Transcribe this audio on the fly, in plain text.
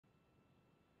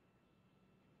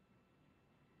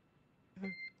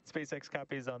SpaceX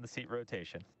copies on the seat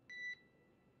rotation.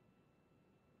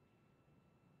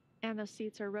 And those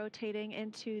seats are rotating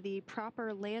into the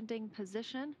proper landing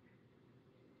position.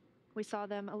 We saw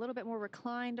them a little bit more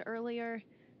reclined earlier,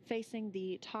 facing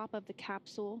the top of the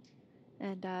capsule.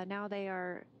 And now they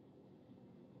are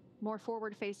more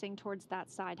forward facing towards that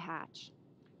side hatch.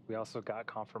 We also got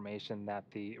confirmation that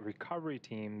the recovery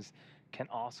teams can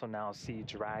also now see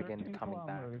Dragon coming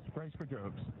back. Brace for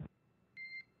drogues.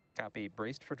 Copy,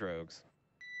 braced for drogues.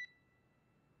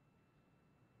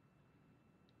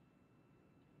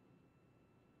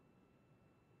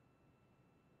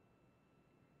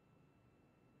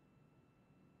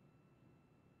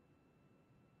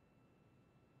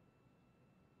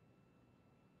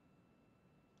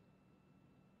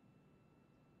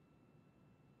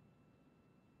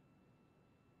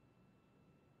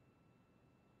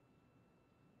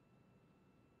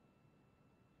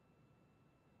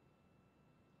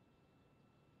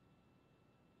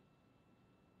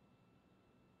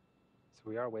 So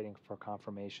we are waiting for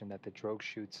confirmation that the drogue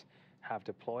chutes have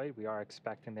deployed. We are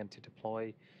expecting them to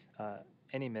deploy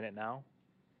any minute now.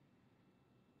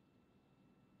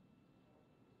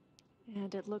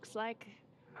 And it looks like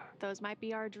those might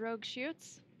be our drogue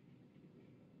chutes.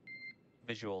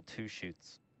 Visual 2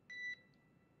 chutes.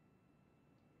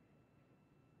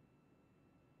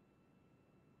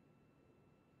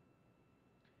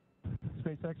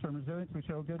 SpaceX from Resilience, we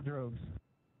show good drogues.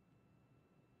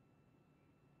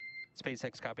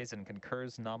 SpaceX copies and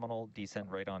concurs nominal descent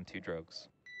rate on 2 drogues.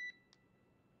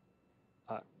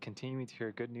 Continuing to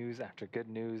hear good news after good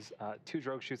news. 2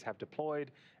 drogue chutes have deployed.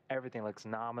 Everything looks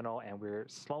nominal, and we're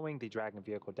slowing the Dragon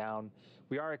vehicle down.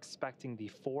 We are expecting the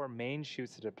 4 main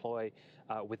chutes to deploy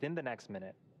within the next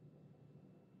minute.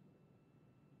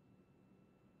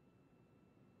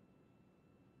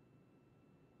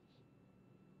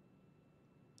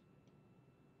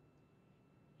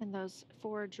 And those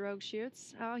 4 drogue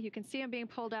chutes. Oh, you can see them being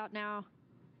pulled out now.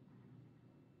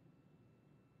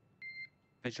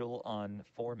 Visual on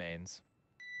 4 mains.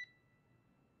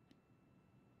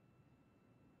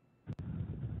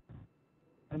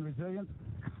 And Resilience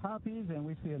copies, and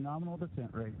we see a nominal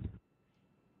descent rate.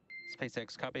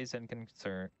 SpaceX copies and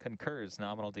concurs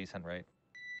nominal descent rate.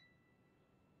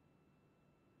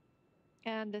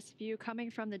 And this view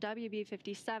coming from the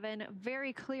WB-57,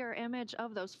 very clear image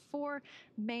of those 4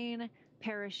 main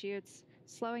parachutes,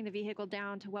 slowing the vehicle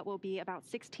down to what will be about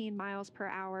 16 miles per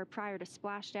hour prior to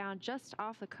splashdown just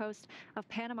off the coast of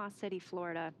Panama City,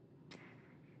 Florida.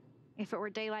 If it were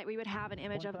daylight, we would have an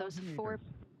image of those 4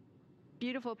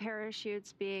 beautiful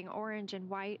parachutes being orange and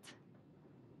white,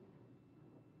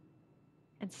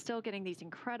 and still getting these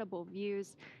incredible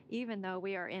views, even though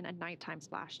we are in a nighttime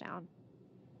splashdown.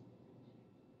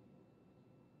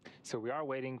 So we are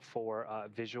waiting for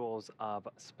visuals of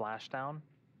splashdown.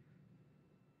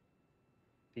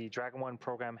 The Dragon 1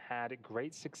 program had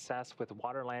great success with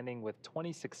water landing, with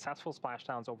 20 successful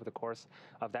splashdowns over the course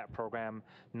of that program,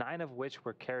 9 of which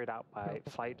were carried out by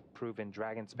flight-proven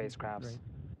Dragon spacecrafts.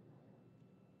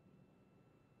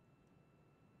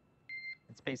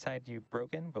 In space height, you've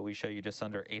broken, but we show you just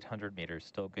under 800 meters.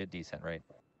 Still good descent rate.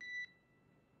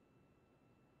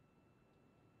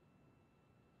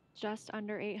 Just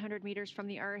under 800 meters from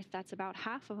the Earth. That's about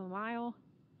half of a mile.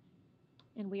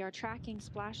 And we are tracking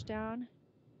splashdown.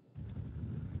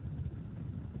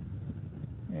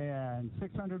 And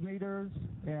 600 meters,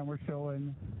 and we're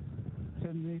showing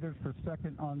 10 meters per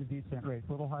second on the descent rate,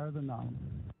 a little higher than nominal.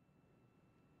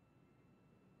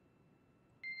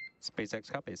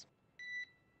 SpaceX copies.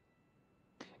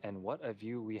 And what a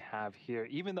view we have here.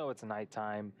 Even though it's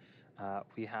nighttime,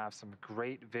 we have some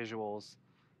great visuals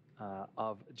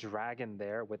of Dragon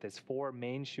there with its 4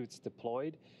 main chutes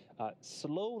deployed,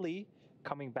 slowly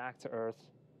coming back to Earth.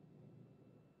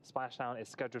 Splashdown is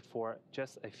scheduled for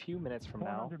just a few minutes from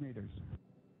now. 400 meters.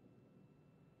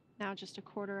 Now just a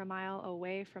quarter a mile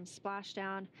away from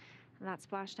splashdown. And that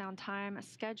splashdown time is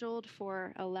scheduled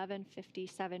for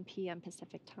 11:57 p.m.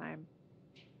 Pacific time.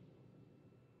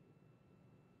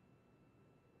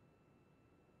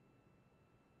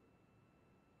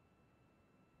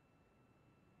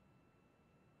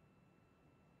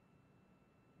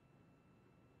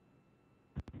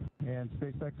 And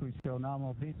SpaceX, we show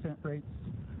nominal descent rates,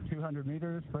 200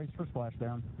 meters, brace for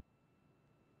splashdown.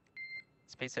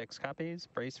 SpaceX copies,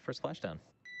 brace for splashdown.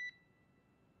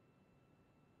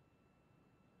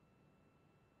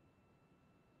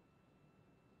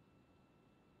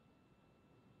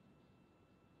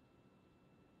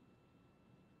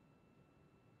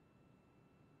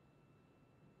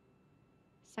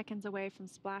 Seconds away from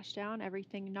splashdown,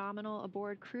 everything nominal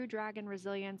aboard Crew Dragon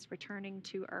Resilience returning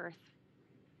to Earth.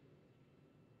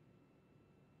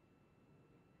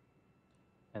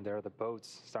 And there are the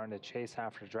boats starting to chase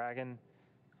after Dragon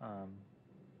to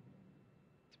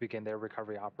begin their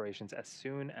recovery operations as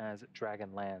soon as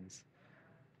Dragon lands.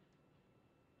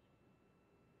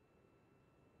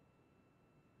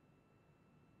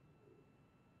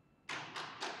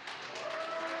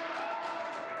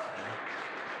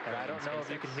 And I don't know if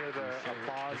you can hear the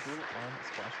applause on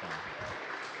Splashdown.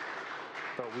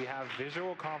 But we have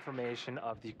visual confirmation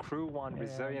of the Crew 1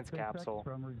 Resilience SpaceX capsule.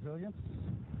 From Resilience.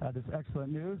 That is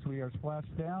excellent news. We are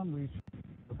splashed down.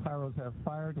 The pyros have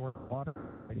fired. We're water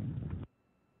fighting.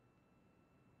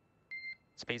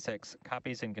 SpaceX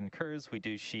copies and concurs. We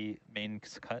do see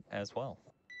mains cut as well.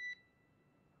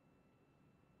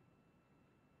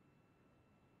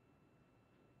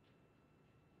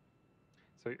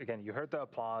 So again, you heard the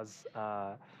applause.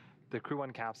 The Crew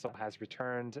 1 capsule has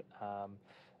returned,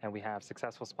 and we have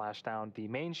successful splashdown. The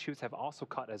main chutes have also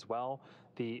cut as well.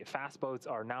 The fast boats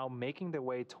are now making their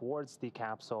way towards the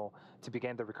capsule to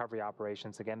begin the recovery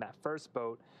operations. Again, that first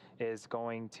boat is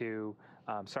going to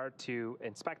start to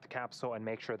inspect the capsule and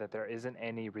make sure that there isn't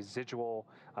any residual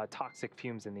toxic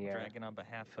fumes in the air. Dragon, on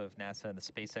behalf of NASA and the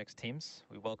SpaceX teams,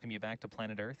 we welcome you back to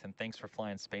planet Earth, and thanks for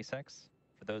flying SpaceX.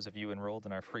 For those of you enrolled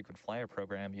in our frequent flyer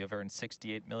program, you have earned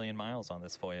 68 million miles on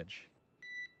this voyage.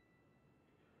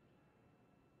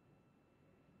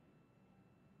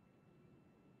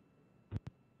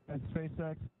 And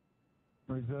SpaceX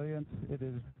Resilience, it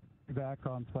is back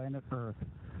on planet Earth,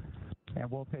 and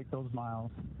we'll take those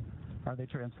miles. Are they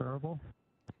transferable?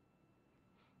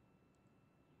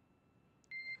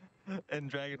 And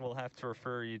Dragon will have to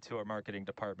refer you to our marketing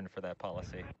department for that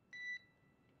policy.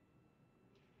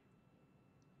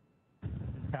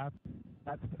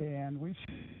 And we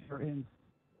are in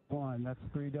 1. That's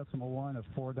 3.1 of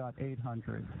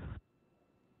 4.800.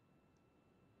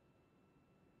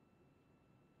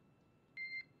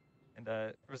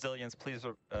 And Resilience, please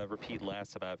repeat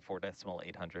last about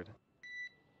 4.800.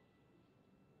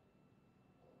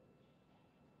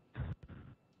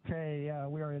 Okay,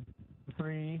 we are at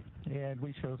 3, and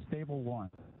we show stable 1.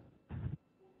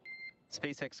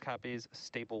 SpaceX copies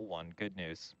stable 1. Good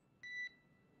news.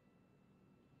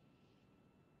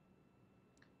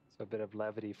 So a bit of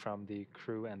levity from the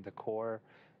crew and the core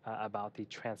about the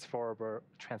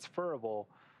transferable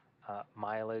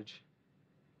mileage.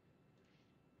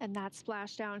 And that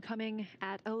splashdown coming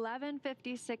at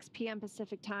 11:56 p.m.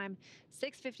 Pacific time,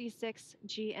 6:56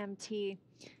 GMT.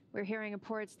 We're hearing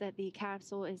reports that the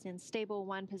capsule is in stable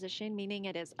 1 position, meaning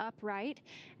it is upright.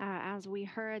 As we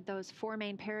heard, those 4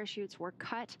 main parachutes were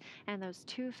cut, and those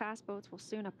 2 fast boats will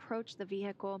soon approach the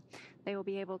vehicle. They will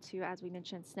be able to, as we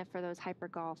mentioned, sniff for those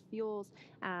hypergol fuels,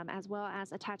 as well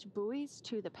as attach buoys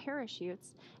to the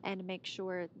parachutes and make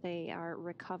sure they are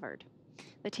recovered.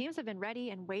 The teams have been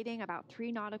ready and waiting about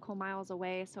 3 nautical miles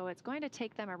away, so it's going to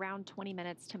take them around 20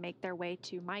 minutes to make their way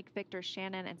to Mike, Victor,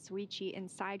 Shannon, and Suichi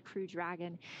inside Crew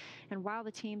Dragon. And while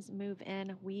the teams move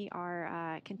in, we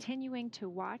are continuing to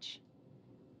watch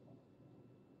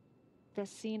this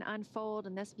scene unfold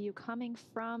and this view coming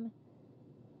from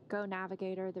Go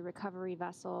Navigator, the recovery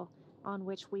vessel on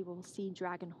which we will see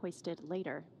Dragon hoisted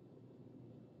later.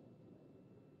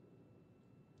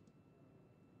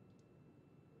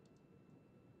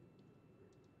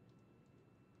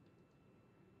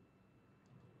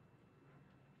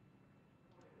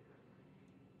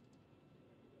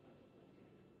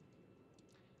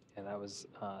 And that was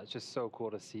just so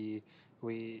cool to see.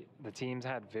 The teams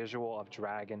had visual of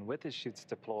Dragon with his chutes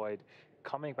deployed,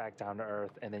 coming back down to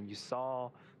Earth, and then you saw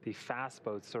the fast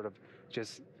boats sort of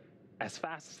just as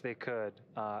fast as they could,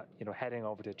 heading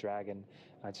over to Dragon,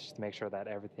 just to make sure that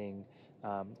everything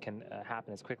can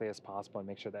happen as quickly as possible and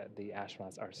make sure that the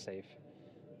astronauts are safe.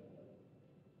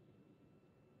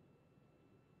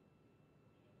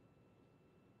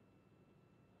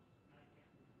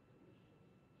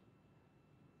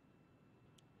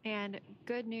 And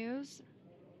good news,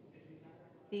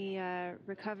 the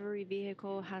recovery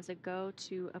vehicle has a go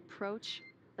to approach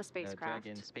the spacecraft.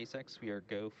 Dragon SpaceX, we are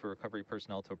go for recovery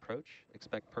personnel to approach.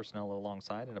 Expect personnel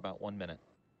alongside in about 1 minute.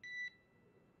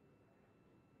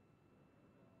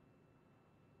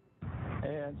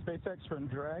 And SpaceX from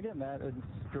Dragon, that is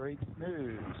great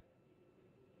news.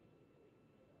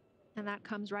 And that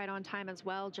comes right on time as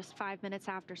well. Just 5 minutes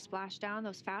after splashdown,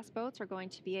 those fast boats are going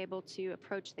to be able to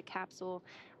approach the capsule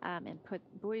and put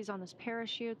buoys on those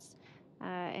parachutes.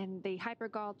 And the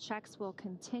hypergol checks will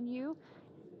continue.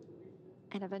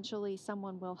 And eventually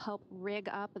someone will help rig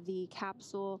up the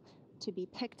capsule to be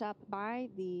picked up by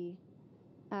the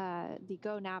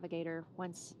Go Navigator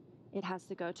once it has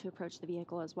to go to approach the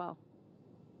vehicle as well.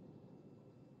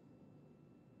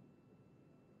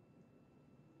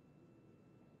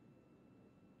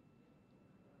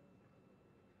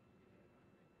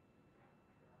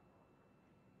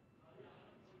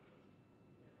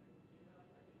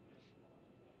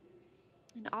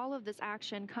 And all of this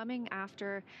action coming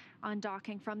after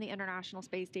undocking from the International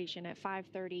Space Station at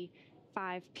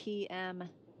 5:35 p.m.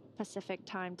 Pacific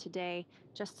time today,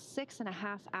 just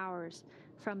 6.5 hours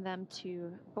from them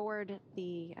to board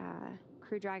the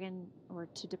Crew Dragon, or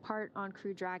to depart on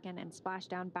Crew Dragon and splash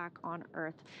down back on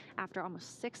Earth after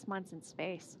almost 6 months in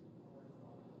space.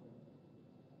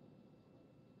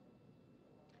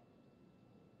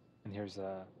 And here's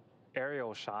a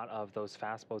aerial shot of those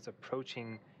fast boats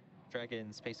approaching. Dragon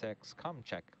SpaceX comm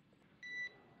check.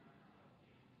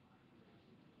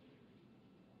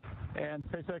 And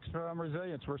SpaceX from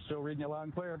Resilience, we're still reading you loud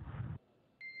and clear.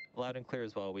 Loud and clear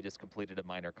as well. We just completed a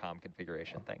minor comm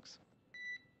configuration. Thanks.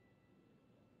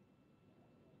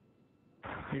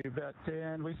 You bet.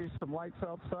 And we see some lights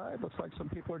outside. Looks like some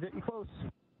people are getting close.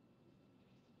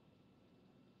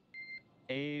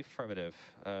 Affirmative.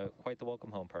 Quite the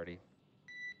welcome home party.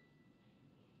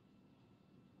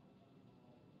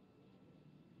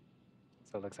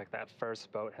 So it looks like that first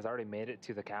boat has already made it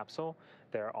to the capsule.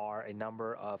 There are a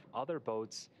number of other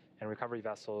boats and recovery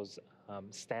vessels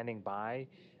standing by.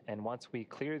 And once we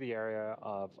clear the area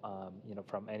of,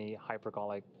 from any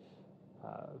hypergolic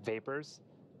vapors,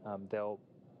 they'll,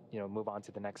 move on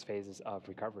to the next phases of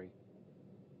recovery.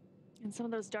 And some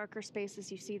of those darker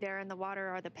spaces you see there in the water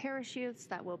are the parachutes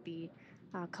that will be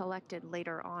collected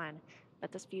later on.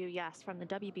 But this view, yes, from the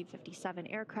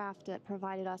WB-57 aircraft that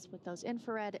provided us with those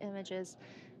infrared images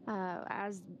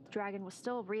as Dragon was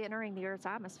still re-entering the Earth's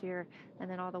atmosphere, and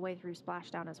then all the way through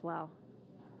splashdown as well.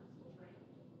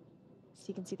 So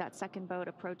you can see that second boat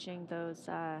approaching those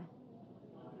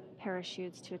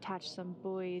parachutes to attach some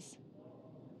buoys.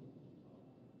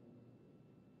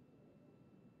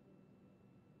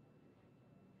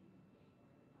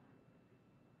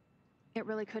 It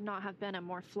really could not have been a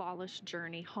more flawless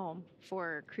journey home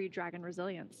for Crew Dragon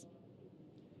Resilience.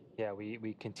 Yeah,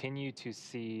 we continue to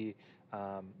see,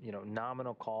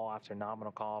 nominal call after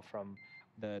nominal call from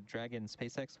the Dragon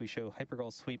SpaceX. We show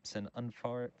hypergol sweeps and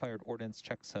unfired ordnance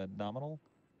checks nominal.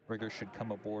 Rigger should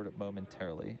come aboard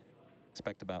momentarily.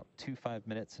 Expect about 2-5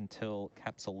 minutes until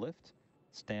capsule lift.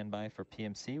 Stand by for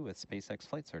PMC with SpaceX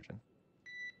flight surgeon.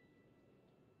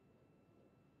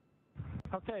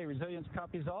 Okay, Resilience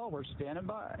copies all. We're standing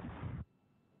by.